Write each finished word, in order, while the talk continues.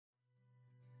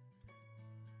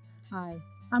Hi,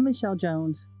 I'm Michelle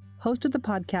Jones, host of the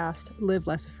podcast Live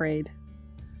Less Afraid.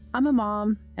 I'm a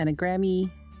mom and a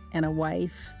Grammy and a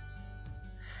wife.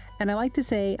 And I like to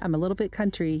say I'm a little bit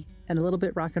country and a little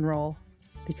bit rock and roll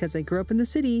because I grew up in the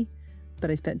city,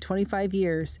 but I spent 25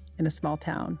 years in a small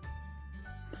town.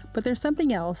 But there's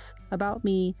something else about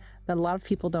me that a lot of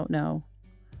people don't know.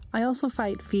 I also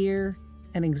fight fear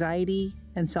and anxiety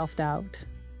and self-doubt.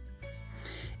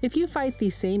 If you fight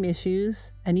these same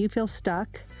issues and you feel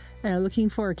stuck and are looking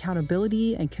for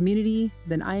accountability and community,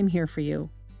 then I am here for you.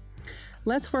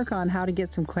 Let's work on how to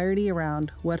get some clarity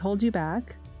around what holds you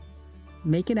back,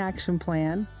 make an action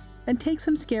plan, and take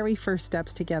some scary first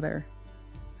steps together.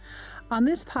 On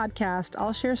this podcast,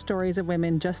 I'll share stories of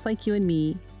women just like you and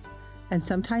me, and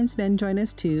sometimes men join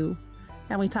us too,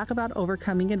 and we talk about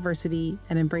overcoming adversity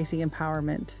and embracing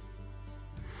empowerment.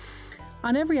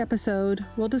 On every episode,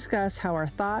 we'll discuss how our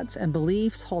thoughts and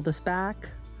beliefs hold us back.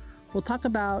 We'll talk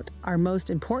about our most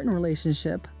important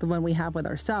relationship, the one we have with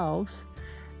ourselves,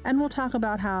 and we'll talk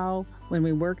about how, when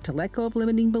we work to let go of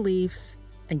limiting beliefs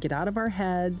and get out of our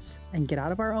heads and get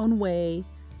out of our own way,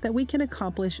 that we can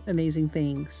accomplish amazing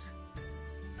things.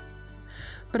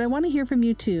 But I want to hear from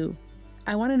you too.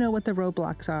 I want to know what the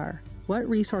roadblocks are. What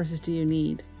resources do you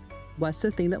need? What's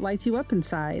the thing that lights you up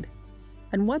inside?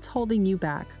 And what's holding you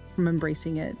back from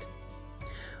embracing it?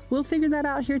 We'll figure that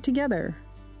out here together.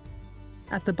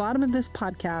 At the bottom of this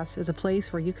podcast is a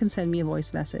place where you can send me a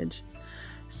voice message.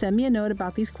 Send me a note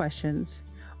about these questions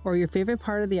or your favorite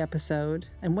part of the episode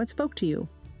and what spoke to you.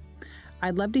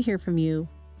 I'd love to hear from you,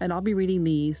 and I'll be reading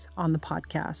these on the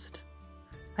podcast.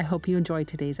 I hope you enjoyed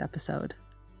today's episode.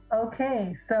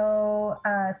 Okay, so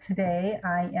today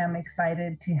I am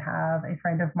excited to have a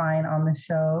friend of mine on the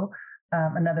show,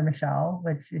 another Michelle,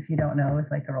 which if you don't know is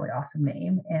like a really awesome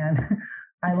name. And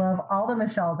I love all the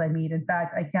Michelles I meet. In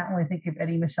fact, I can't really think of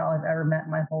any Michelle I've ever met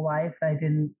in my whole life that I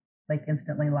didn't like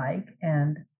instantly like.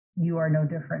 And you are no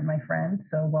different, my friend.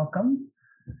 So welcome.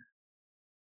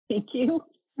 Thank you.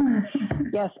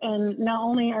 Yes, and not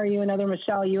only are you another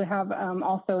Michelle, you have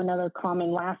also another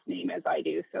common last name as I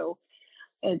do. So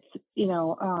it's,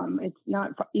 it's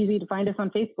not easy to find us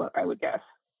on Facebook, I would guess.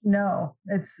 No,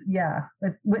 it's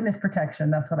witness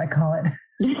protection. That's what I call it.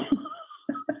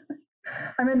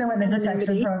 I'm in the witness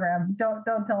protection program. Don't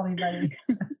tell anybody.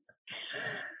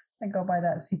 I go by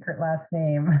that secret last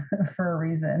name for a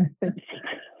reason.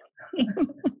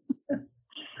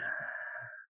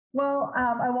 Well,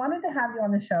 I wanted to have you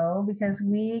on the show because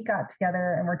we got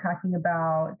together and we're talking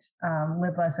about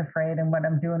Live Less Afraid and what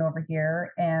I'm doing over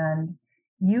here. And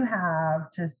you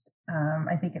have just,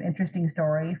 I think, an interesting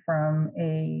story from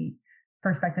a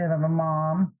perspective of a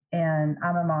mom. And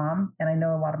I'm a mom, and I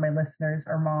know a lot of my listeners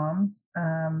are moms.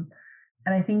 And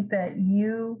I think that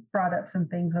you brought up some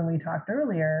things when we talked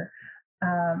earlier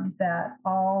that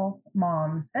all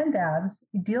moms and dads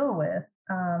deal with.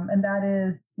 And that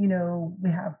is, we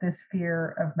have this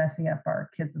fear of messing up our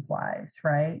kids' lives,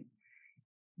 right?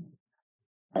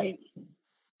 Right.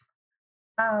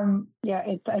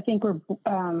 I think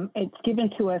it's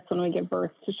given to us when we give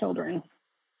birth to children.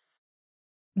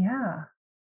 Yeah.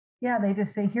 Yeah. They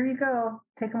just say, here you go,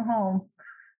 take them home.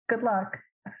 Good luck.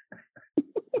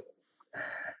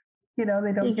 They don't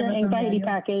here's give your us anxiety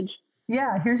package.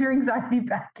 Yeah. Here's your anxiety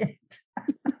package.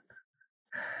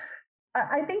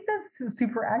 I think that's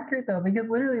super accurate though, because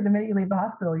literally the minute you leave the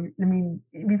hospital,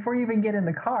 before you even get in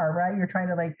the car, right, you're trying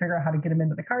to figure out how to get them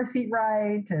into the car seat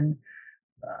right. And,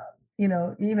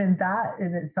 even that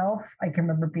in itself, I can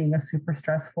remember being a super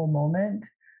stressful moment.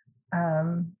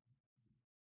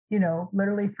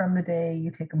 Literally from the day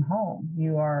you take them home,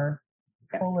 you are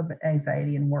full of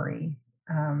anxiety and worry.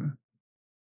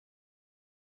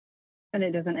 And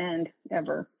it doesn't end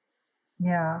ever.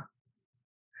 Yeah.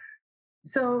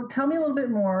 So tell me a little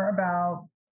bit more about,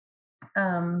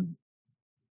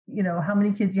 how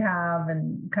many kids you have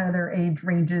and kind of their age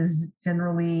ranges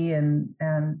generally, and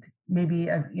maybe,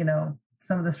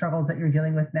 some of the struggles that you're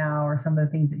dealing with now, or some of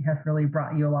the things that have really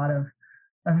brought you a lot of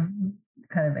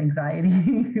kind of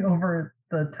anxiety over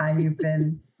the time you've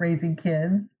been raising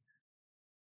kids.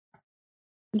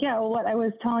 Yeah, well, what I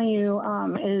was telling you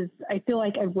is I feel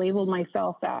like I've labeled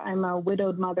myself that I'm a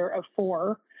widowed mother of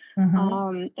 4.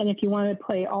 Mm-hmm. And if you want to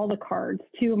play all the cards,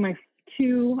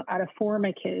 2 out of 4 of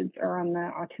my kids are on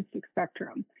the autistic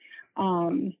spectrum.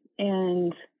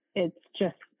 And it's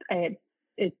just,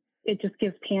 it just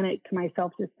gives panic to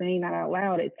myself just saying that out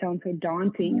loud. It sounds so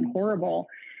daunting and horrible.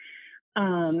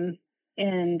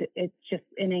 And it's just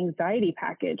an anxiety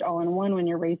package all in one when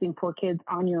you're raising 4 kids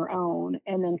on your own,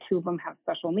 and then 2 of them have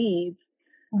special needs.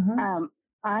 Mm-hmm.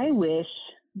 I wish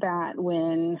that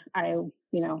when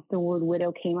the word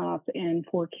widow came up and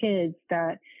 4 kids,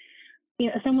 that,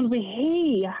 someone would be,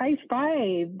 hey, high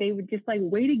five. They would just like,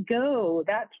 way to go.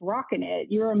 That's rocking it.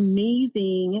 You're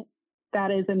amazing.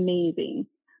 That is amazing.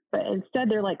 But instead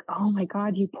they're like, oh my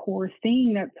God, you poor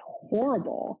thing. That's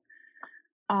horrible.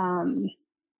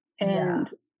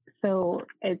 So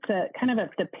it's a kind of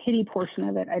the pity portion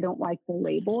of it. I don't like the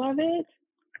label of it.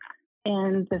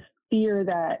 And the fear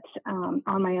that on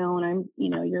my own,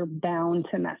 you're bound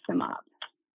to mess them up.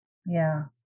 Yeah.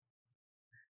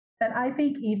 And I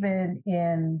think even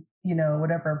in,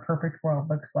 whatever a perfect world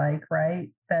looks like, right,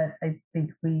 that I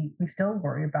think we still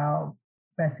worry about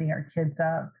messing our kids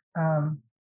up. And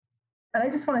I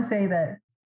just want to say that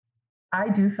I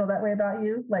do feel that way about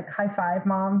you. Like, high five,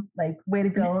 Mom. Like, way to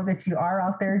go that you are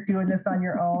out there doing this on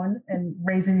your own and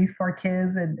raising these 4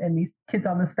 kids and these kids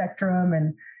on the spectrum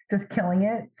and just killing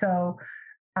it. So,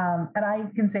 and I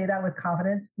can say that with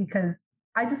confidence because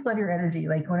I just love your energy.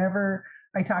 Like, whenever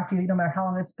I talk to you, no matter how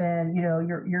long it's been,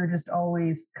 you're just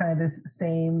always kind of this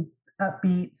same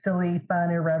upbeat, silly,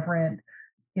 fun, irreverent,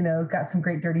 got some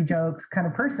great dirty jokes kind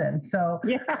of person. So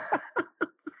yeah.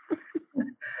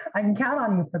 I can count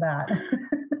on you for that.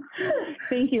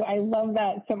 Thank you. I love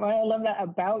that. So I love that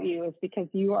about you is because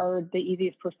you are the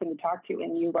easiest person to talk to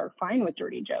and you are fine with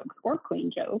dirty jokes or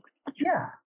clean jokes. Yeah.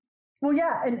 Well,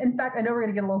 yeah. And in fact, I know we're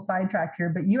going to get a little sidetracked here,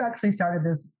 but you actually started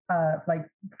this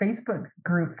Facebook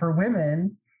group for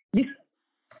women.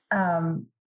 Oh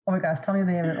my gosh. Tell me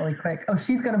the name of it really quick. Oh,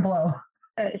 She's Gonna Blow.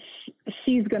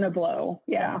 She's Gonna Blow.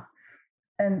 Yeah.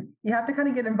 And you have to kind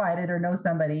of get invited or know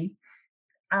somebody.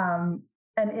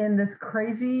 And in this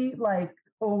crazy, like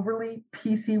overly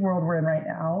PC world we're in right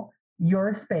now,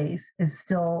 your space is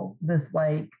still this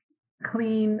like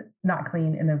not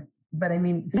clean but I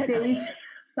mean safe,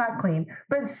 not clean,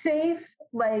 but safe,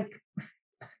 like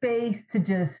space to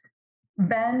just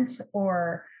vent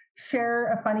or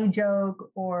share a funny joke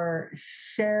or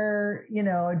share,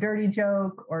 a dirty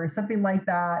joke or something like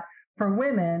that for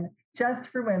women, just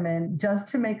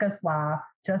to make us laugh,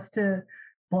 just to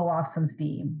blow off some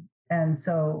steam. And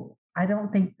so I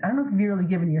don't know if you've really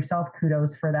given yourself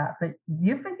kudos for that, but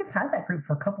you've had that group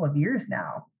for a couple of years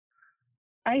now.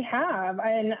 I have.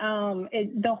 And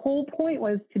the whole point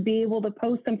was to be able to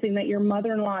post something that your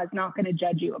mother-in-law is not going to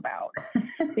judge you about.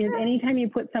 Because anytime you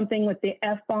put something with the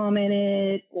F-bomb in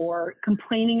it or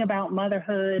complaining about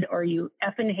motherhood or you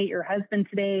effing hate your husband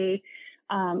today,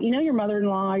 your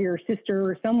mother-in-law, your sister,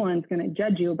 or someone's going to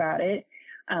judge you about it.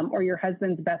 Or your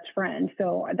husband's best friend.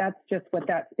 So that's just what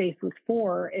that space was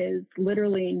for, is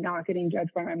literally not getting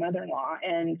judged by my mother-in-law.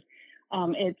 And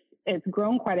it's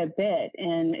grown quite a bit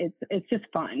and it's just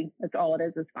fun. That's all it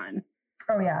is fun.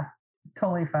 Oh yeah,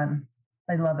 totally fun.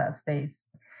 I love that space.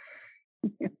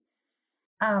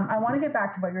 I want to get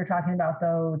back to what you were talking about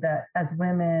though, that as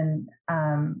women,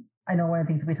 I know one of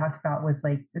the things we talked about was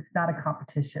like, it's not a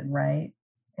competition, right?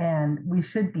 And we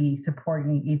should be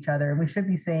supporting each other. We should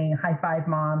be saying, high five,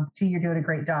 Mom. Gee, you're doing a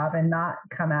great job, and not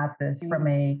come at this from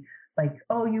a like,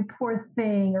 oh, you poor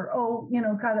thing, or oh,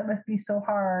 God, that must be so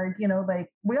hard. Like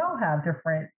we all have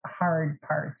different hard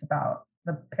parts about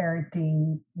the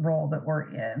parenting role that we're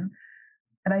in.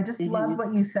 And I just love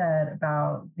what you said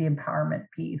about the empowerment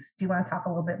piece. Do you want to talk a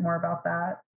little bit more about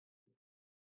that?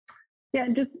 Yeah,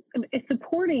 just it's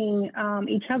supporting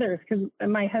each other, because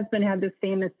my husband had this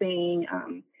famous saying,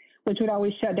 which would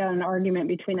always shut down an argument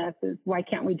between us, is why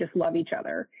can't we just love each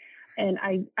other? And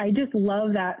I just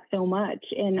love that so much.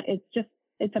 And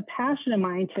it's a passion of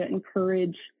mine to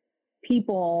encourage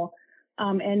people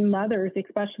and mothers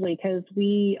especially, because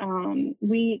we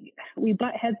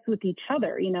butt heads with each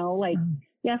other, like,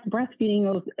 yes,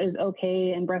 breastfeeding is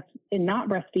okay, and not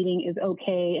breastfeeding is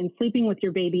okay, and sleeping with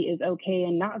your baby is okay,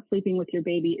 and not sleeping with your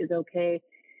baby is okay.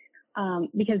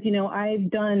 Because, I've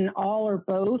done all or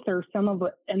both or some of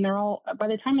it, and they're all, by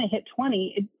the time they hit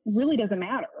 20, it really doesn't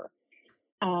matter.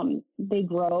 They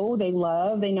grow, they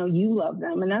love, they know you love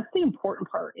them. And that's the important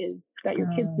part, is that your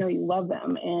kids know you love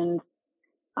them. And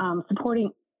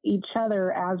supporting each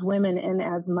other as women and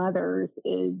as mothers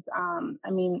is,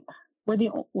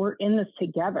 we're in this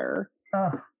together.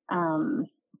 And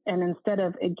instead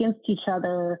of against each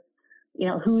other,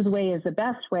 whose way is the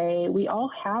best way, we all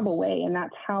have a way, and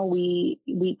that's how we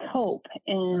cope,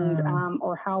 and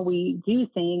or how we do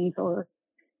things, or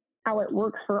how it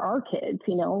works for our kids.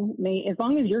 As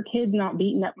long as your kid's not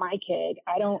beating up my kid,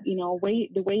 I don't,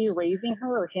 the way you're raising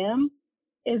her or him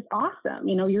is awesome.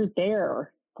 You're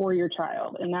there for your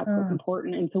child, and that's what's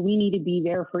important. And so we need to be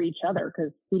there for each other,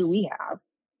 because who do we have?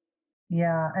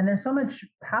 Yeah. And there's so much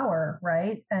power,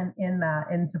 right? And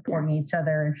in supporting each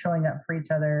other and showing up for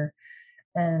each other.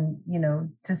 and,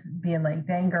 just being like,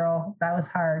 dang girl, that was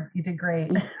hard. You did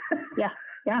great.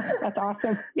 Yeah, that's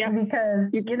awesome. Yeah.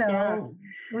 Because,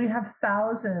 we have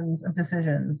thousands of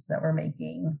decisions that we're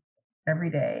making every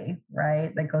day,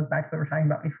 right? That goes back to what we were talking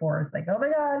about before. It's like, oh my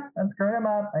God, I'm screwing them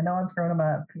up. I know I'm screwing them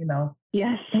up,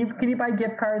 Yes. Can you buy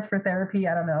gift cards for therapy?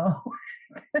 I don't know.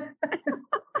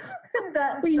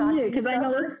 We need it, because I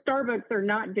know those Starbucks are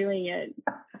not doing it.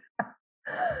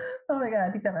 Oh my God,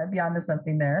 I think that might be onto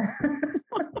something there.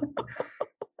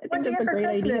 I think that's a great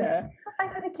idea. I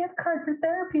got a gift card for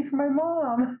therapy for my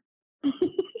mom.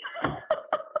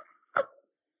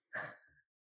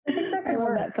 I think that could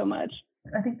work. I love that so much.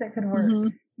 I think that could work. Mm-hmm.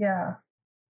 Yeah.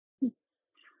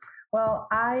 Well,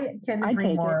 I can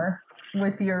agree more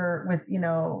with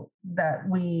that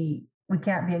we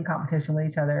can't be in competition with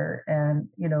each other, and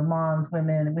moms,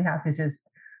 women, we have to just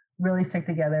really stick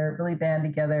together, really band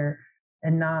together,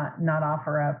 and not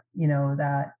offer up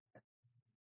that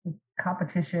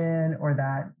competition or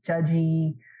that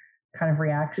judgy kind of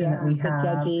reaction that we have.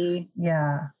 Judgy.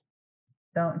 Yeah.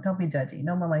 Don't be judgy.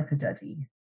 No one likes a judgy.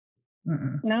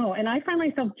 Mm-mm. No, and I find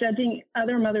myself judging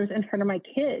other mothers in front of my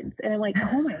kids, and I'm like,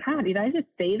 oh my God, did I just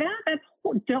say that?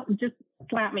 Don't just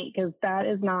slap me, because that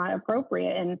is not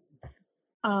appropriate. And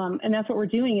that's what we're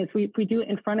doing is we do it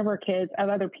in front of our kids of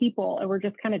other people, and we're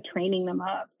just kind of training them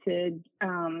up to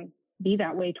be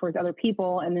that way towards other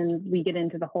people, and then we get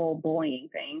into the whole bullying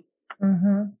thing.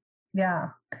 Mm-hmm. Yeah,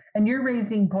 and you're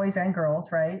raising boys and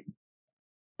girls, right?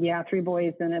 Yeah, 3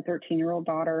 boys and a 13-year-old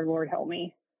daughter. Lord help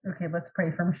me. Okay, let's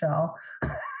pray for Michelle.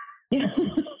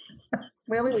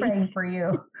 Really praying for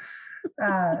you.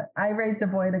 I raised a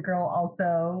boy and a girl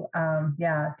also.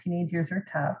 Teenage years are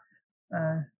tough.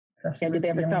 Did they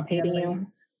ever stop hating you?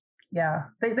 Yeah,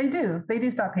 they do. They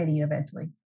do stop hating you eventually.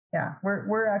 Yeah,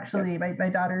 we're actually, my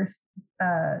daughter's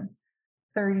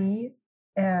 30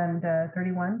 and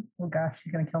 31. Oh gosh,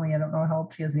 she's gonna kill me. I don't know how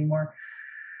old she is anymore.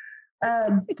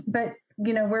 But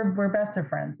we're best of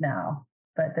friends now.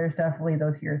 But there's definitely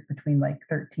those years between like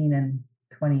 13 and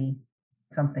 20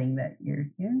 something that you're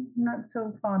not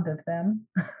so fond of them.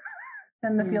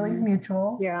 And the feeling's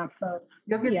mutual. Yeah. So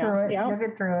you'll get through it. Yep. You'll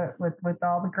get through it with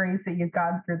all the grace that you've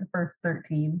gotten through the first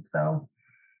 13. So.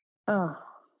 Oh,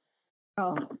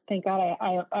 thank God.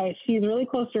 She's really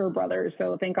close to her brother.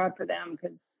 So thank God for them,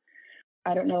 because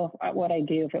I don't know what I'd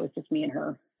do if it was just me and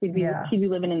her. She'd be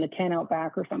living in the tent out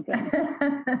back or something.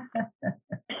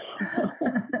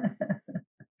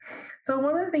 So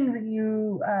one of the things that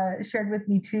you shared with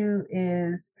me too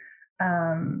is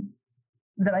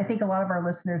that I think a lot of our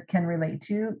listeners can relate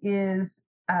to is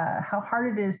how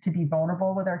hard it is to be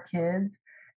vulnerable with our kids.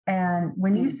 And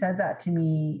when you said that to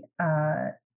me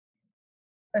a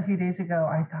few days ago,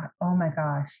 I thought, oh my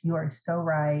gosh, you are so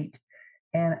right.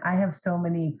 And I have so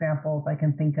many examples I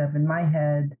can think of in my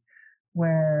head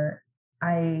where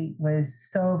I was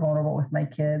so vulnerable with my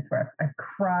kids, where I've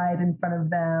cried in front of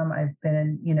them. I've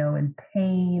been, in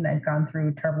pain. I've gone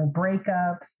through terrible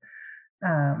breakups,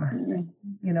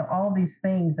 all these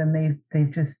things, and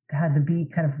they've just had to be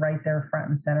kind of right there front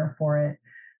and center for it.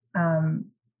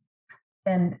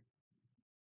 And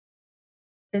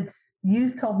you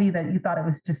told me that you thought it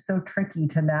was just so tricky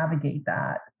to navigate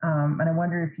that. And I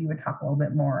wonder if you would talk a little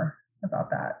bit more about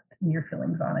that and your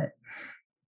feelings on it.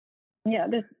 Yeah,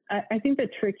 I think the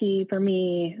tricky for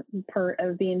me part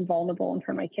of being vulnerable in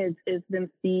front of my kids is them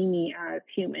seeing me as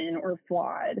human or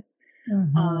flawed,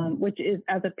 which is,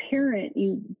 as a parent,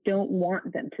 you don't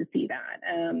want them to see that.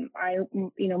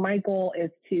 My goal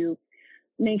is to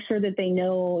make sure that they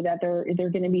know that they're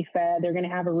going to be fed, they're going to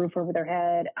have a roof over their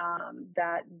head,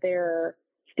 that they're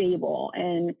stable,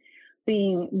 and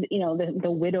being,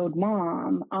 the widowed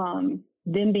mom,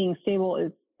 them being stable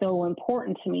is so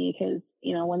important to me, because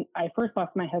when I first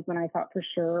lost my husband, I thought for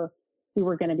sure we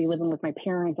were going to be living with my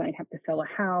parents and I'd have to sell a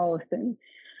house. And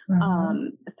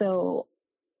so,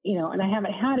 and I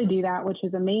haven't had to do that, which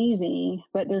is amazing,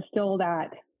 but there's still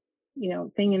that,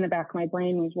 thing in the back of my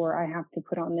brain was where I have to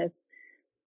put on this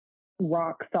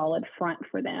rock solid front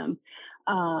for them.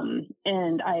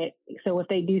 So if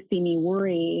they do see me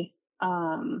worry,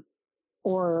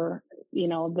 or,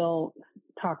 they'll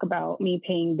talk about me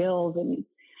paying bills and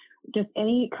just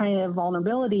any kind of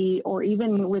vulnerability, or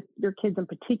even with your kids in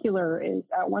particular, is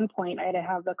at one point I had to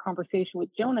have the conversation with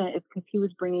Jonah, is because he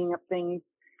was bringing up things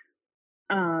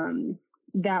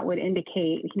that would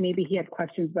indicate maybe he had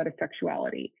questions about his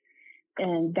sexuality.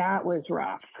 And that was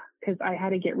rough, because I had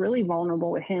to get really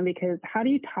vulnerable with him, because how do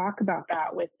you talk about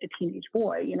that with a teenage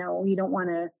boy? You don't want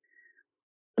to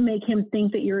make him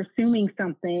think that you're assuming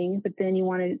something, but then you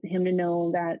wanted him to know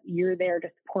that you're there to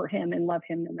support him and love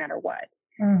him no matter what.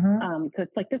 So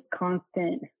it's like this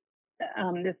constant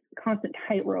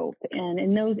tightrope. And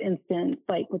in those instances,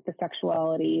 like with the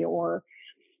sexuality or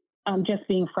just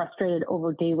being frustrated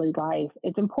over daily life,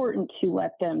 it's important to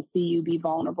let them see you be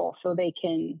vulnerable so they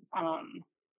can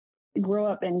grow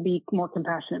up and be more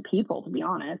compassionate people, to be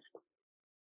honest.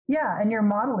 Yeah, and you're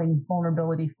modeling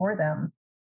vulnerability for them,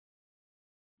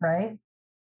 right?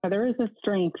 There is a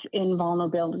strength in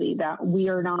vulnerability that we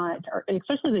are not,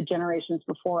 especially the generations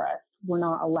before us, we're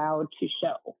not allowed to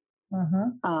show.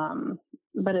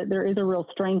 But there is a real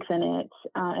strength in it.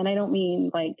 And I don't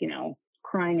mean like,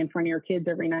 crying in front of your kids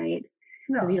every night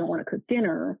because you don't want to cook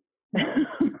dinner.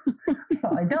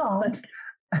 Well, I don't.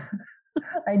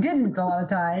 I didn't a lot of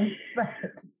times. But...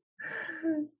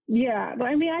 Yeah. But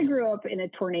I mean, I grew up in a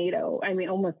tornado. I mean,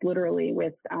 almost literally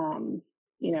with,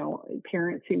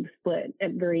 parents who split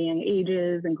at very young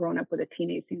ages and grown up with a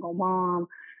teenage single mom.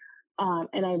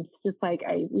 And I'm just like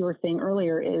we were saying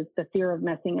earlier, is the fear of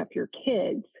messing up your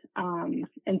kids.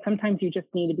 And sometimes you just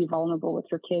need to be vulnerable with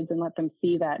your kids and let them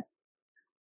see that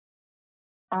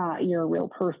you're a real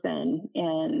person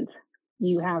and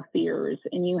you have fears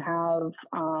and you have,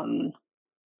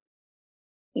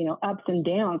 ups and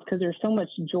downs, because there's so much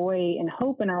joy and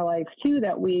hope in our lives too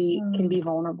that we can be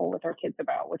vulnerable with our kids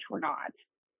about, which we're not.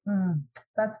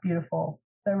 That's beautiful.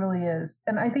 That really is.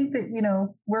 And I think that,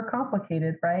 we're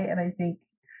complicated, right? And I think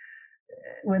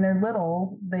when they're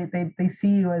little, they see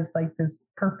you as like this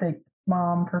perfect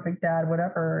mom, perfect dad,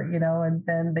 whatever, and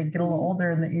then they get a little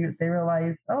older and they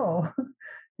realize, oh,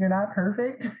 you're not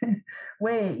perfect.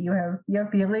 Wait, you have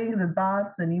feelings and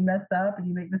thoughts and you mess up and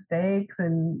you make mistakes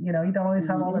and, you don't always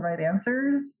have all the right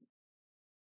answers.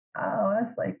 Oh,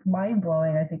 that's like mind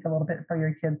blowing, I think, a little bit for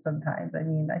your kids sometimes. I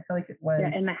mean, I feel like it was.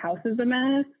 Yeah, and the house is a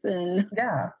mess. And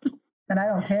yeah, and I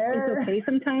don't care. It's okay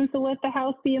sometimes to let the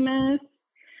house be a mess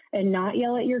and not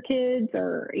yell at your kids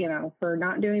or, for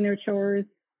not doing their chores.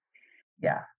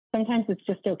 Yeah. Sometimes it's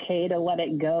just okay to let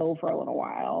it go for a little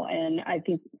while. And I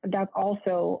think that's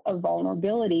also a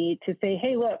vulnerability to say,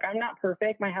 hey, look, I'm not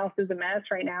perfect. My house is a mess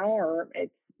right now, or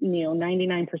it's,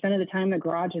 99% of the time the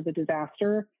garage is a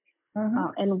disaster.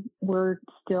 And we're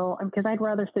still, because I'd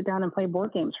rather sit down and play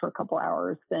board games for a couple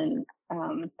hours than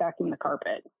vacuum the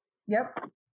carpet. Yep.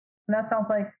 And that sounds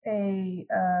like a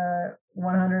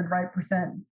 100 right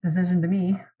percent decision to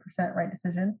me, percent right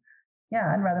decision.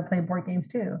 Yeah, I'd rather play board games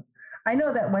too. I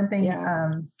know that one thing,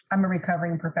 I'm a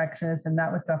recovering perfectionist, and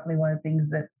that was definitely one of the things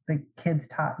that the kids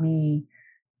taught me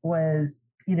was,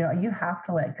 you have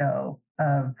to let go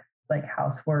of like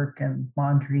housework and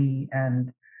laundry,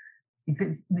 and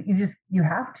you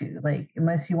have to, like,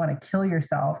 unless you want to kill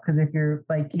yourself, because if you're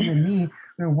like you and me,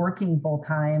 we're working full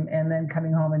time and then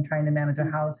coming home and trying to manage a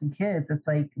house and kids, it's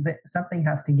like something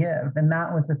has to give. And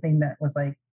that was the thing that was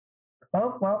like,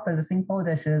 oh, well, there's a sink full of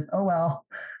dishes. Oh, well,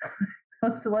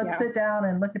 let's sit down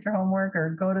and look at your homework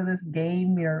or go to this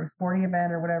game or sporting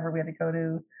event or whatever we had to go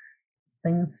to.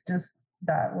 Things just,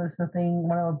 that was the thing,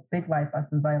 one of the big life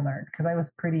lessons I learned, because I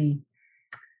was pretty,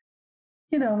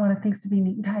 wanted things to be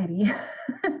neat and tidy.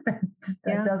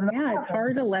 It's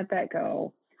hard to let that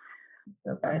go.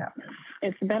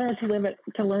 It's better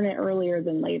to learn it earlier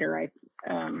than later,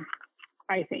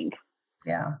 I think.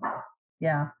 Yeah.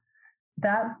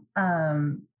 That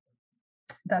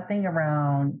thing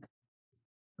around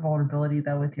vulnerability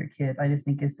though with your kids, I just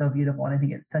think is so beautiful, and I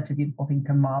think it's such a beautiful thing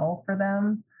to model for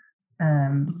them.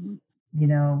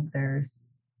 There's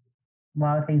a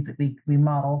lot of things that we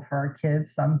model for our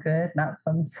kids, some good, not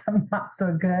some not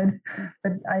so good,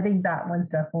 but I think that one's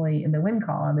definitely in the win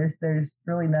column. There's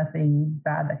really nothing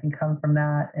bad that can come from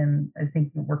that, and I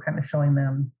think we're kind of showing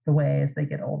them the way as they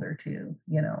get older too.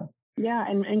 Yeah,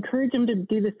 and encourage them to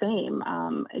do the same.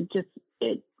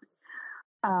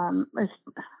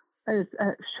 As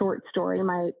a short story,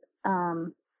 my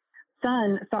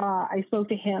son I spoke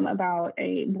to him about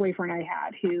a boyfriend I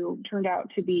had who turned out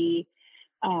to be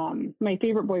my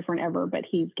favorite boyfriend ever, but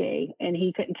he's gay, and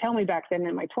he couldn't tell me back then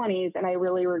in my 20s, and I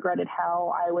really regretted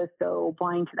how I was so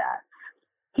blind to that.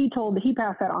 He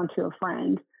passed that on to a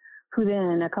friend, who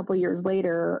then a couple years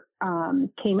later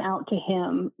came out to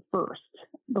him first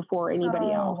before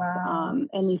anybody else. Wow.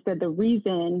 And he said the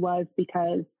reason was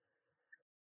because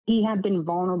he had been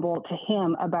vulnerable to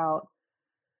him about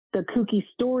the kooky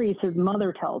stories his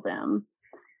mother tells him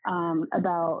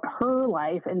about her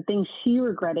life and things she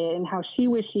regretted and how she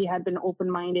wished she had been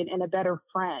open-minded and a better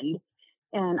friend.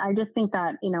 And I just think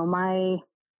that, my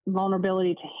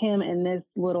vulnerability to him in this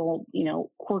little,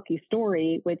 quirky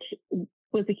story, which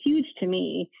was huge to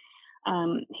me,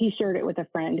 he shared it with a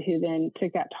friend who then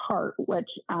took that to heart, which,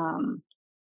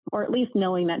 or at least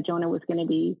knowing that Jonah was going to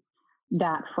be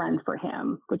that friend for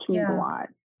him, which means a lot.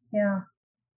 Yeah.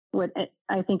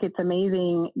 I think it's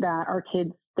amazing that our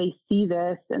kids, they see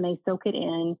this and they soak it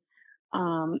in.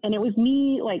 And it was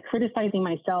me like criticizing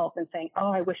myself and saying,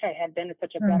 oh, I wish I had been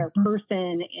such a better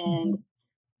person. And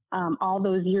all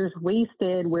those years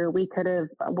wasted where I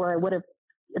would have,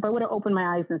 if I would have opened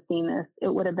my eyes and seen this,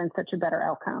 it would have been such a better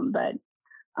outcome. But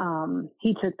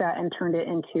he took that and turned it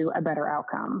into a better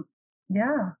outcome.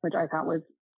 Yeah. Which I thought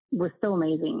was so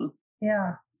amazing.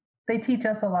 Yeah. They teach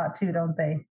us a lot too, don't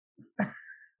they?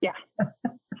 Yeah.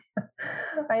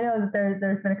 I know that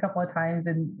there's been a couple of times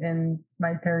in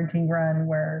my parenting run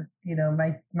where, you know,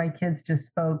 my kids just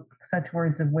spoke such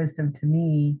words of wisdom to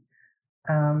me,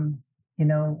 you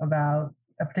know, about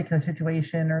a particular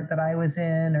situation or that I was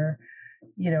in, or,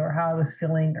 you know, or how I was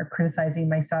feeling, or criticizing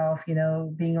myself, you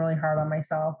know, being really hard on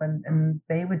myself. And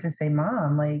they would just say,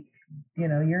 Mom, like, you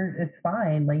know, it's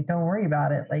fine. Like, don't worry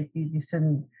about it. Like, you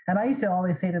shouldn't. And I used to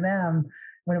always say to them,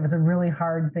 when it was a really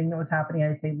hard thing that was happening,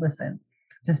 I'd say, listen,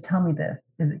 just tell me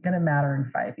this. Is it going to matter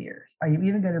in 5 years? Are you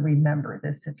even going to remember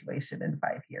this situation in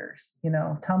 5 years? You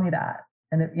know, tell me that.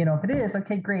 And if it is,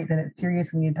 okay, great. Then it's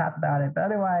serious when you talk about it. But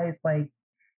otherwise, like,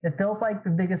 it feels like the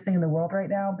biggest thing in the world right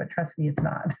now, but trust me, it's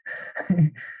not.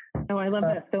 Oh, I love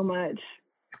that so much.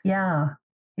 Yeah.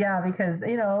 Yeah. Because,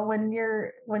 you know,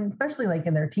 when especially like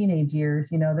in their teenage years,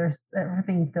 you know,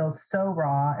 everything feels so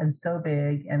raw and so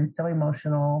big and so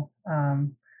emotional.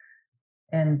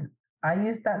 And I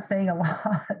used that saying a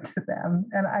lot to them.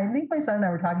 And I think my son and I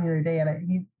were talking the other day,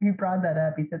 and he brought that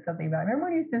up. He said something about, remember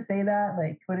when you used to say that?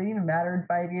 Like, would it even matter in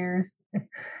 5 years?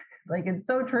 It's like, it's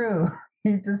so true.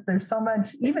 There's so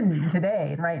much, even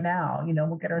today, right now, you know,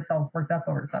 we'll get ourselves worked up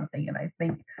over something. And I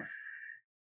think,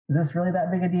 is this really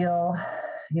that big a deal?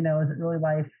 You know, is it really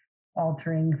life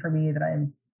altering for me that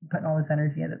I'm putting all this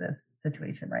energy into this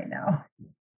situation right now?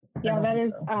 Yeah, that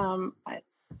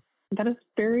is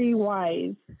very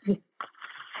wise.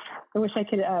 I wish I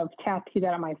could tattoo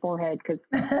that on my forehead, because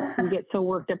we get so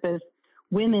worked up as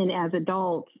women, as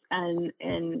adults, and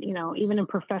you know, even in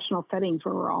professional settings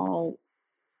where we're all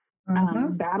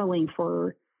battling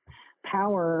for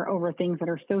power over things that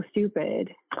are so stupid.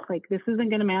 Like, this isn't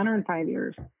going to matter in 5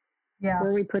 years. Yeah.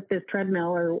 Where we put this treadmill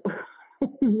or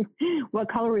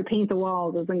what color we paint the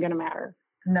walls isn't going to matter.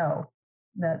 No,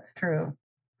 that's true.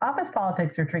 Office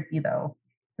politics are tricky, though.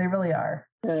 They really are.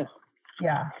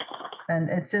 Yeah. And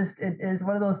it is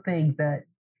one of those things that,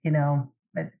 you know,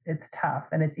 it's tough,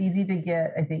 and it's easy to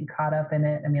get, I think, caught up in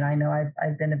it. I mean, I know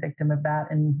I've been a victim of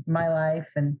that in my life,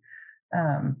 and,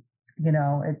 you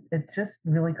know, it's just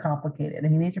really complicated. I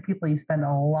mean, these are people you spend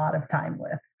a lot of time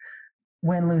with,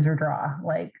 win, lose, or draw.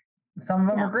 Like, some of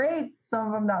them are great, some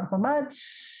of them not so much,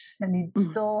 and you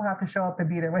still have to show up and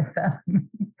be there with them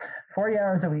 40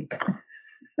 hours a week.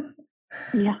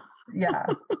 Yeah. Yeah.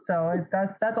 So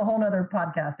that's a whole nother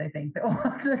podcast, I think, that we'll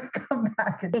have to come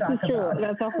back and talk about. This is true.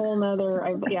 That's a whole nother,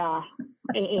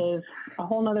 it is a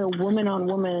whole nother woman on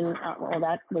woman. Well,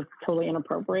 that was totally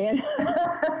inappropriate.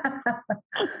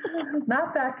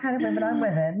 Not that kind of women on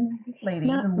women, ladies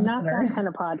and listeners. Not that kind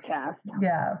of podcast.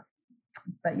 Yeah.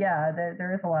 But yeah,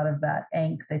 there is a lot of that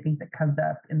angst, I think, that comes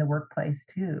up in the workplace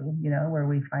too, you know, where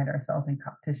we find ourselves in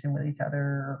competition with each other,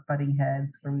 or butting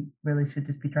heads, where we really should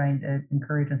just be trying to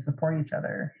encourage and support each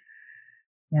other.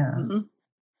 Yeah.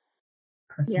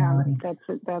 Personalities. Yeah,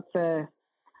 that's a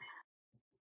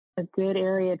good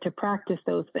area to practice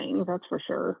those things, that's for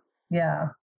sure. Yeah.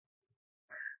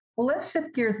 Well, let's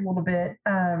shift gears a little bit.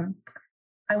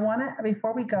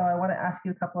 Before we go, I want to ask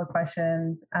you a couple of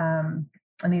questions.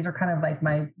 And these are kind of like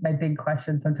my big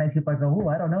questions. Sometimes people go, oh,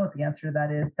 I don't know what the answer to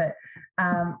that is. But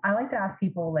I like to ask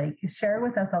people, like, share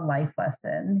with us a life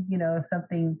lesson, you know,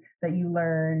 something that you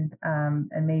learned,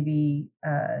 and maybe,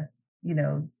 you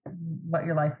know, what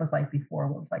your life was like before,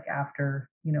 what was like after,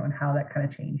 you know, and how that kind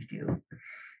of changed you.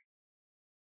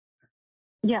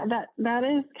 Yeah, that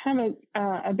is kind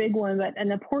of a big one, but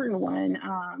an important one.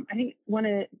 I think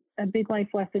a big life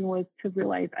lesson was to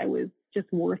realize I was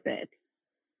just worth it.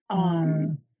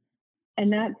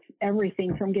 And that's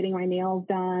everything from getting my nails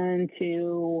done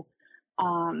to,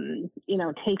 you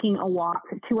know, taking a walk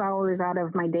 2 hours out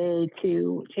of my day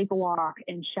to take a walk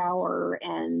and shower,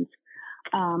 and,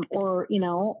 or, you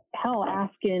know, hell,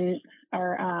 asking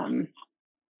for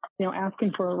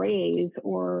a raise.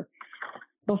 Or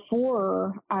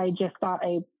before, I just thought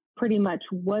I pretty much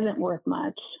wasn't worth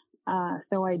much.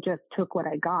 So I just took what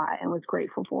I got and was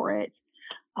grateful for it.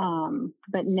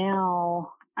 But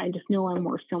now I just know I'm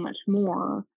worth so much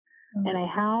more, and I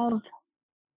have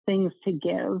things to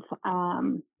give,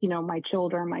 you know, my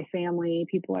children, my family,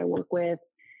 people I work with,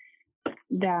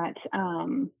 that,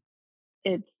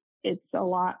 it's a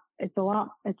lot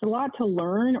to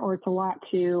learn, or it's a lot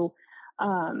to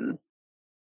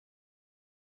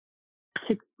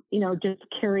just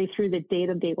carry through the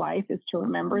day-to-day life, is to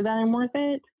remember that I'm worth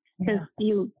it. Because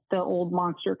the old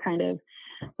monster kind of,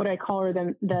 what I call her,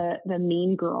 the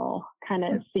mean girl, kind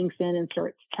of sinks in and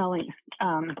starts telling.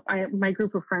 My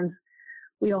group of friends,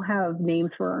 we all have names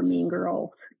for our mean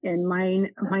girls, and mine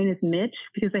is Mitch,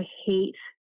 because I hate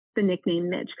the nickname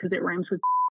Mitch because it rhymes with.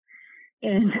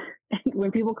 And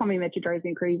when people call me Mitch, it drives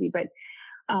me crazy. But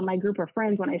my group of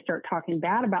friends, when I start talking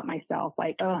bad about myself,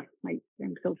 like, oh,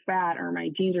 I'm so fat, or my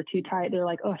jeans are too tight, they're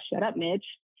like, oh, shut up, Mitch.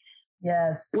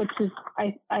 Yes. Which is,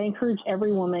 I encourage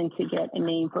every woman to get a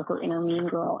name for her inner mean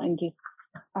girl, and just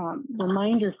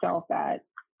remind yourself that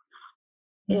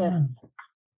if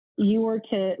you were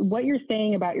to, what you're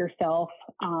saying about yourself,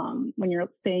 when you're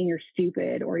saying you're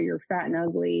stupid, or you're fat and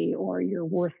ugly, or you're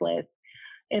worthless,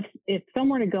 if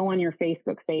someone were to go on your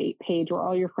Facebook page where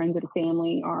all your friends and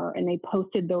family are, and they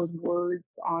posted those words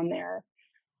on there,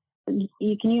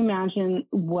 can you imagine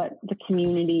what the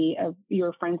community of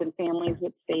your friends and families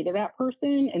would say to that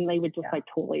person? And they would just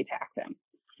totally attack them.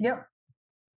 Yep.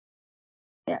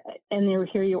 Yeah. And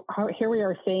here we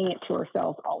are saying it to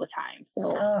ourselves all the time.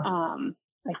 So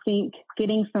I think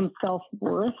getting some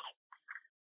self-worth,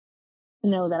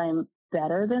 know that I'm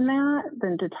better than that,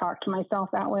 than to talk to myself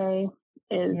that way,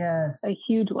 is a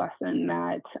huge lesson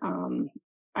that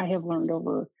I have learned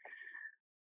over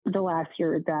the last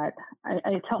year, that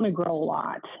it's helped me grow a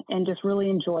lot and just really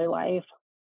enjoy life,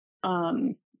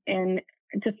 and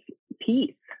just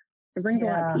peace. It brings a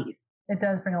lot of peace. It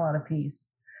does bring a lot of peace.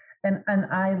 And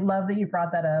I love that you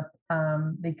brought that up,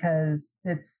 because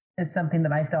it's something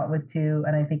that I dealt with too.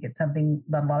 And I think it's something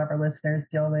that a lot of our listeners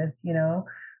deal with.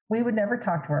 We would never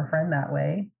talk to our friend that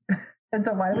way. And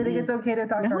so why do we think it's okay to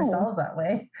talk to ourselves that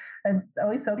way? And it's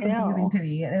always so confusing to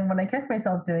me. And when I catch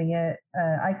myself doing it,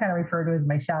 I kind of refer to it as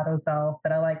my shadow self.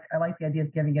 But I like the idea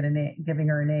of giving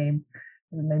her a name,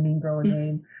 my mean girl a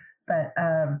name. But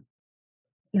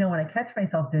when I catch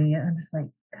myself doing it, I'm just like,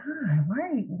 God, why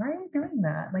are you doing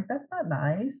that? Like, that's not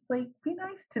nice. Like, be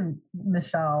nice to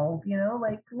Michelle.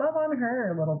 Like, love on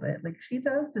her a little bit. Like, she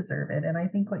does deserve it. And I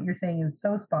think what you're saying is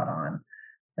so spot on.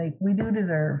 Like, we do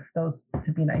deserve those,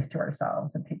 to be nice to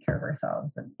ourselves and take care of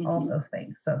ourselves and all those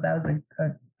things. So that was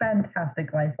a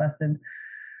fantastic life lesson.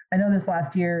 I know this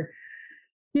last year,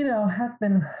 has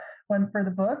been one for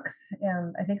the books.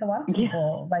 And I think a lot of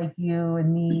people like you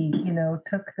and me,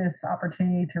 took this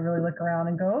opportunity to really look around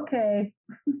and go, okay,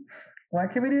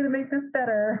 what can we do to make this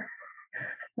better?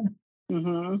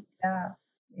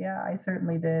 Yeah, I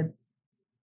certainly did.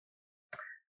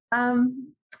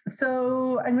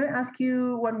 So I'm going to ask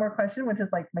you one more question, which is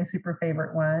like my super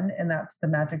favorite one, and that's the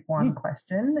magic wand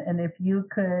question. And if you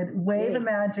could wave a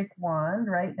magic wand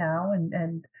right now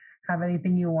and have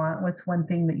anything you want, what's one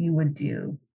thing that you would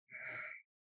do?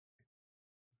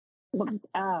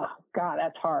 Oh, God,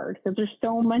 that's hard, because there's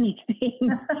so many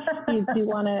things. you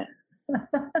want to...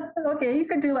 Okay, you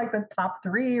could do like the top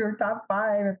 3 or top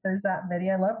 5 if there's that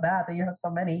many. I love that you have so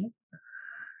many.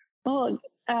 Well,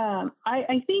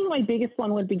 I think my biggest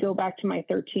one would be go back to my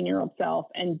 13-year-old self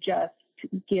and just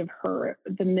give her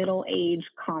the middle-age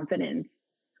confidence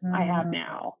I have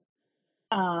now.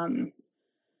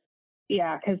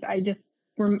 Because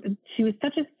she was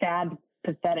such a sad,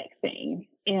 pathetic thing,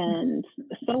 and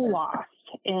so lost.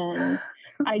 And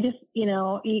I just,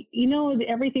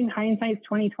 everything, hindsight's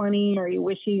 20/20, or you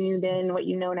wish you knew then what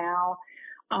you know now.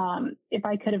 If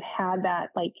I could have had that,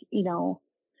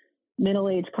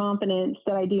 middle-aged confidence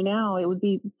that I do now, it would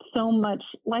be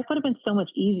life would have been so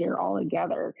much easier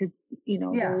altogether, because,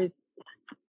 you'd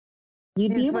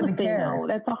be able to say no.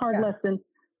 That's a hard lesson.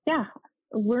 Yeah.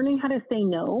 Learning how to say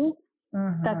no,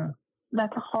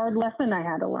 that's a hard lesson I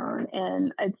had to learn.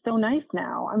 And it's so nice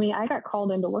now. I mean, I got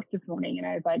called into work this morning and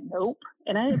I was like, nope.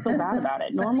 And I didn't feel bad about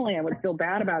it. Normally I would feel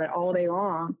bad about it all day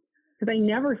long, because I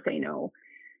never say no.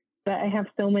 But I have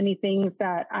so many things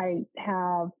that I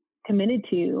have committed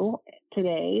to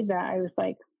today that I was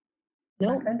like,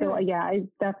 nope. So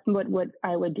that's what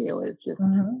I would do, is just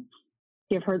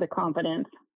give her the confidence.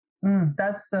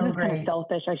 That's so great. Kind of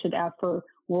selfish. I should ask for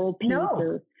world peace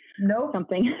or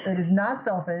something. It is not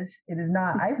selfish. It is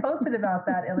not. I posted about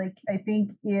that. I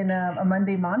think in a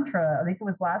Monday mantra. I think it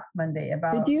was last Monday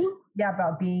about. Did you? Yeah,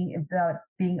 about being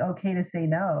okay to say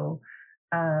no,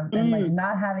 and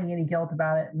not having any guilt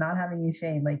about it, not having any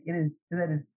shame. That is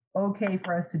okay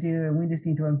for us to do, and we just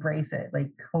need to embrace it.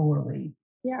 Totally.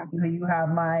 Yeah. You have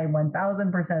my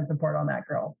 1000% support on that,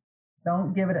 girl.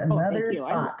 Don't give it another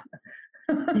thought.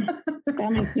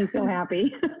 That makes me so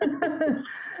happy.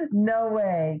 No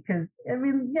way. Because I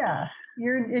mean, yeah,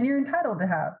 you're entitled to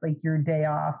have like your day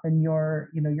off and your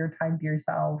time to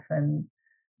yourself. And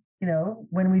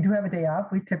when we do have a day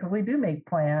off, we typically do make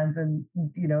plans and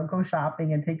go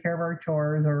shopping and take care of our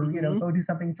chores, or go do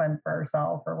something fun for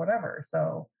ourselves or whatever.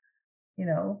 So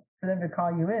for them to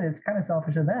call you in, it's kind of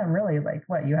selfish of them, really. Like,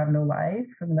 what, you have no life?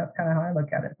 I mean, that's kind of how I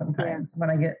look at it sometimes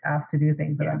when I get asked to do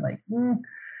things that I'm like, And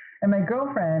my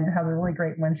girlfriend has a really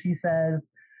great one. She says,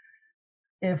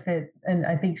 and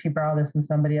I think she borrowed this from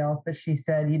somebody else, but she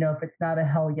said, if it's not a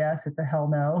hell yes, it's a hell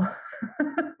no.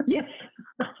 Yes.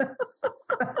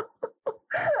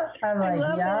 I'm like,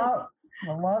 yeah,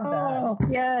 I love that. Oh,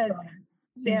 yes.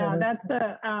 So, yeah, that's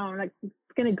like, it's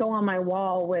going to go on my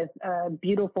wall with a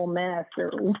beautiful mess,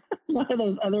 or one of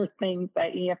those other things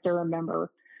that you have to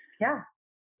remember. Yeah.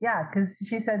 Yeah. Because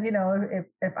she says,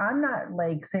 if I'm not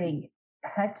like saying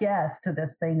heck yes to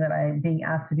this thing that I'm being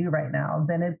asked to do right now,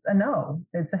 then it's a no.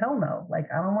 It's a hell no. Like,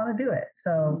 I don't want to do it.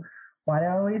 So why do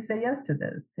I always say yes to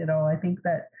this? I think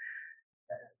that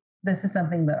this is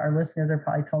something that our listeners are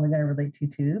probably totally going to relate to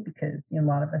too, because a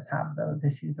lot of us have those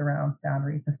issues around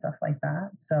boundaries and stuff like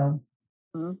that. So,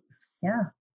 yeah.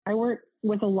 I work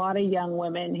with a lot of young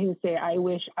women who say, I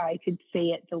wish I could say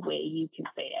it the way you can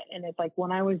say it. And it's like,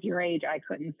 when I was your age, I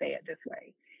couldn't say it this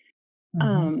way.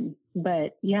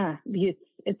 But yeah,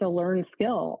 it's a learned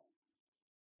skill,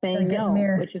 saying no,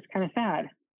 which is kind of sad.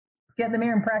 Get in the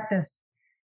mirror and practice.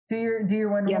 Do your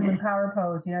Wonder Woman power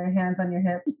pose, your hands on your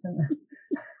hips. And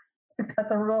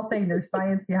that's a real thing. There's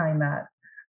science behind that.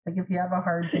 Like, if you have a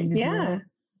hard thing to do, you're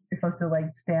supposed to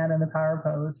like stand in the power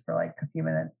pose for like a few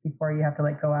minutes before you have to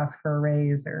like go ask for a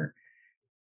raise or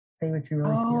say what you really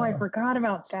feel. Oh, I forgot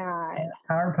about that. Yeah,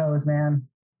 power pose, man.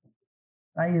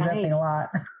 I use that thing a lot.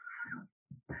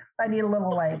 I need a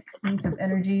little need some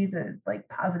energy, like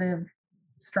positive,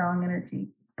 strong energy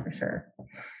for sure.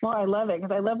 Well, I love it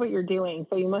because I love what you're doing.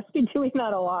 So you must be doing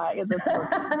that a lot.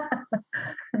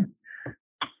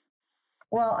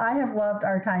 Well, I have loved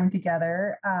our time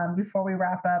together. Before we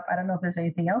wrap up, I don't know if there's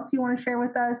anything else you want to share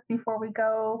with us before we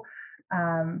go.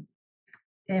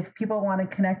 If people want to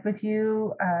connect with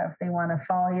you, if they want to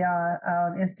follow you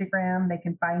on Instagram, they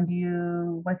can find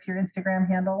you. What's your Instagram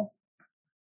handle?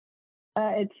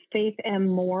 It's Faith M.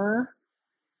 Moore.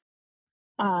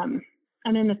 And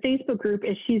then the Facebook group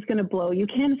is She's Gonna Blow. You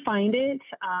can find it.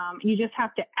 You just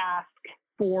have to ask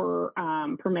for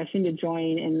permission to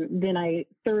join, and then I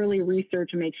thoroughly research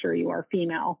and make sure you are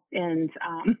female, and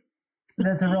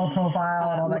that's a real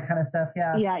profile and all that kind of stuff.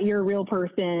 Yeah, you're a real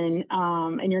person,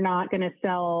 and you're not going to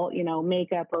sell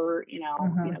makeup or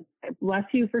bless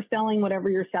you for selling whatever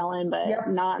you're selling, but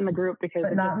not in the group, because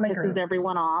it just pisses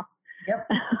everyone off. Yep.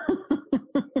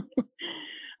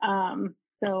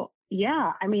 So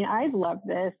yeah, I mean, I've loved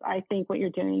this. I think what you're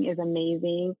doing is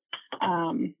amazing.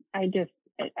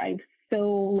 I so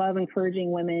love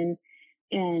encouraging women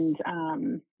and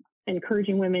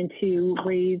encouraging women to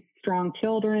raise strong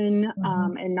children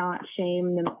and not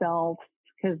shame themselves,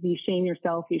 because you shame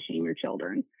yourself, you shame your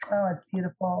children. Oh, it's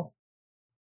beautiful.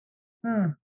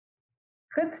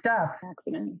 Good stuff.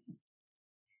 Accident.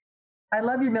 I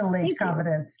love your middle-aged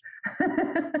confidence.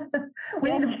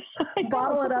 We need to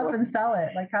bottle it up and sell it.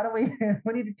 Like, how do we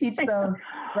need to teach those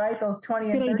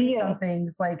 20 and 30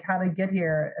 somethings, like how to get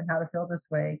here and how to feel this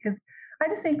way. Because I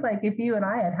just think, like, if you and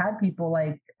I had people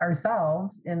like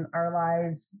ourselves in our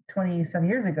lives 20 some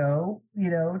years ago,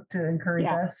 to encourage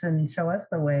us and show us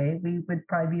the way, we would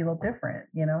probably be a little different,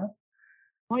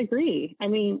 I agree. I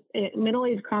mean,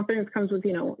 middle-aged confidence comes with,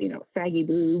 saggy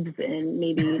boobs and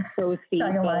maybe crow's feet.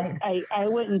 But I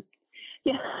wouldn't,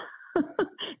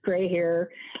 gray hair.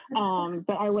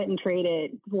 But I wouldn't trade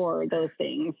it for those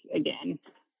things again.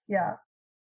 Yeah.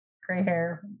 Gray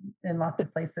hair in lots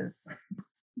of places.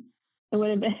 It would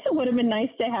have been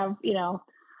nice to have,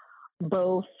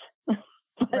 both.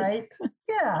 Right?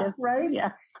 Yeah. Right?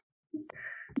 Yeah.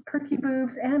 Perky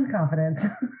boobs and confidence.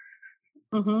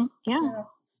 Yeah.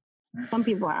 Some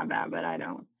people have that, but I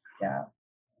don't. Yeah.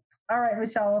 All right,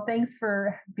 Michelle. Well, thanks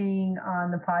for being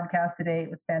on the podcast today.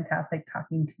 It was fantastic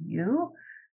talking to you.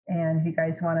 And if you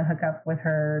guys want to hook up with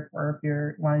her, or if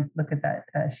you want to look at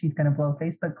that She's Gonna Blow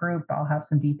Facebook group, I'll have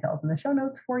some details in the show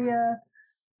notes for you.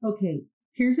 Okay,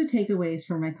 here's the takeaways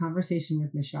from my conversation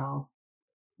with Michelle.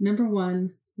 Number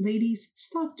 1, ladies,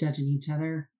 stop judging each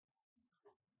other.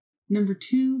 Number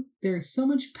 2, there is so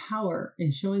much power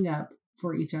in showing up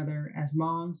for each other as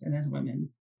moms and as women.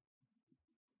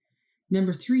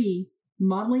 Number 3,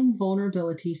 modeling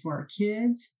vulnerability for our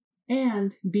kids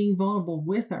and being vulnerable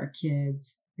with our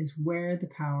kids is where the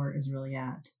power is really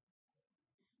at.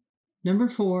 Number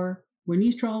 4, when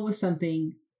you struggle with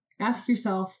something, ask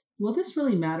yourself, will this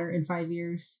really matter in 5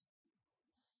 years?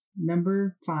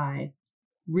 Number 5,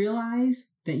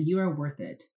 realize that you are worth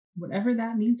it, whatever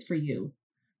that means for you.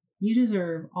 You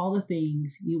deserve all the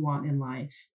things you want in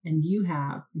life, and you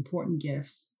have important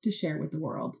gifts to share with the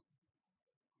world.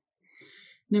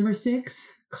 Number 6,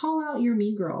 call out your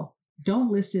mean girl.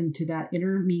 Don't listen to that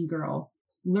inner mean girl.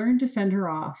 Learn to fend her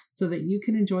off so that you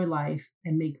can enjoy life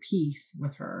and make peace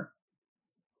with her.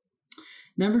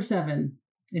 Number 7,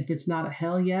 if it's not a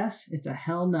hell yes, it's a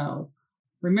hell no.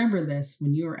 Remember this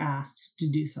when you are asked to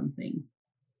do something.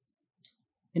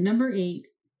 And number 8,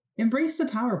 embrace the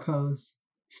power pose.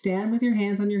 Stand with your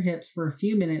hands on your hips for a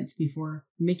few minutes before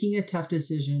making a tough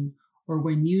decision or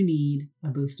when you need a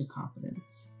boost of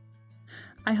confidence.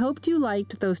 I hoped you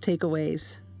liked those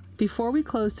takeaways. Before we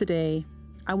close today,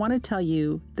 I want to tell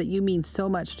you that you mean so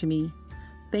much to me.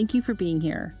 Thank you for being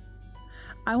here.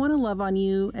 I want to love on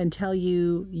you and tell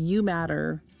you you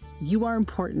matter. You are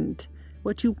important.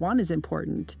 What you want is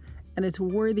important, and it's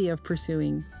worthy of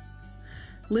pursuing.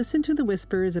 Listen to the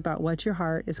whispers about what your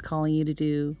heart is calling you to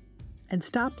do, and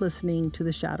stop listening to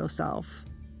the shadow self.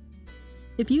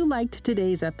 If you liked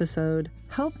today's episode,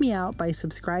 help me out by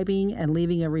subscribing and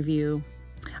leaving a review.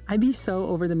 I'd be so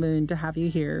over the moon to have you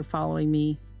here following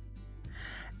me.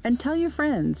 And tell your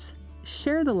friends,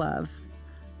 share the love.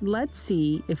 Let's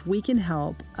see if we can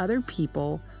help other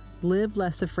people live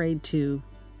less afraid too,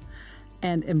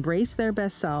 and embrace their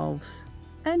best selves,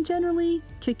 and generally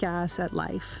kick ass at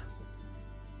life.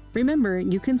 Remember,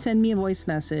 you can send me a voice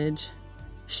message.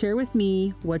 Share with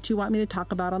me what you want me to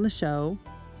talk about on the show.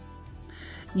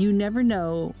 You never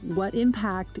know what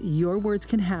impact your words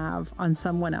can have on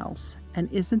someone else,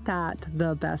 and isn't that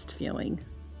the best feeling?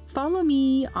 Follow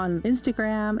me on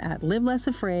Instagram at Live Less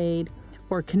Afraid,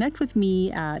 or connect with me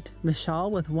at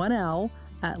Michelle with 1L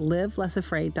at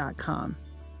livelessafraid.com.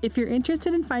 If you're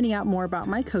interested in finding out more about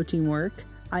my coaching work,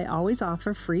 I always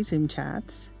offer free Zoom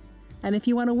chats. And if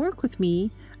you want to work with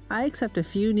me, I accept a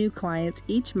few new clients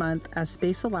each month as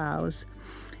space allows,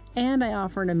 and I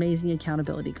offer an amazing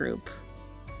accountability group.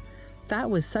 That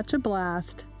was such a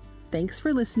blast. Thanks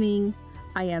for listening.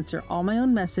 I answer all my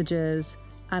own messages,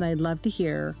 and I'd love to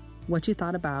hear what you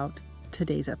thought about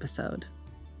today's episode.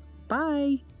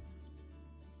 Bye.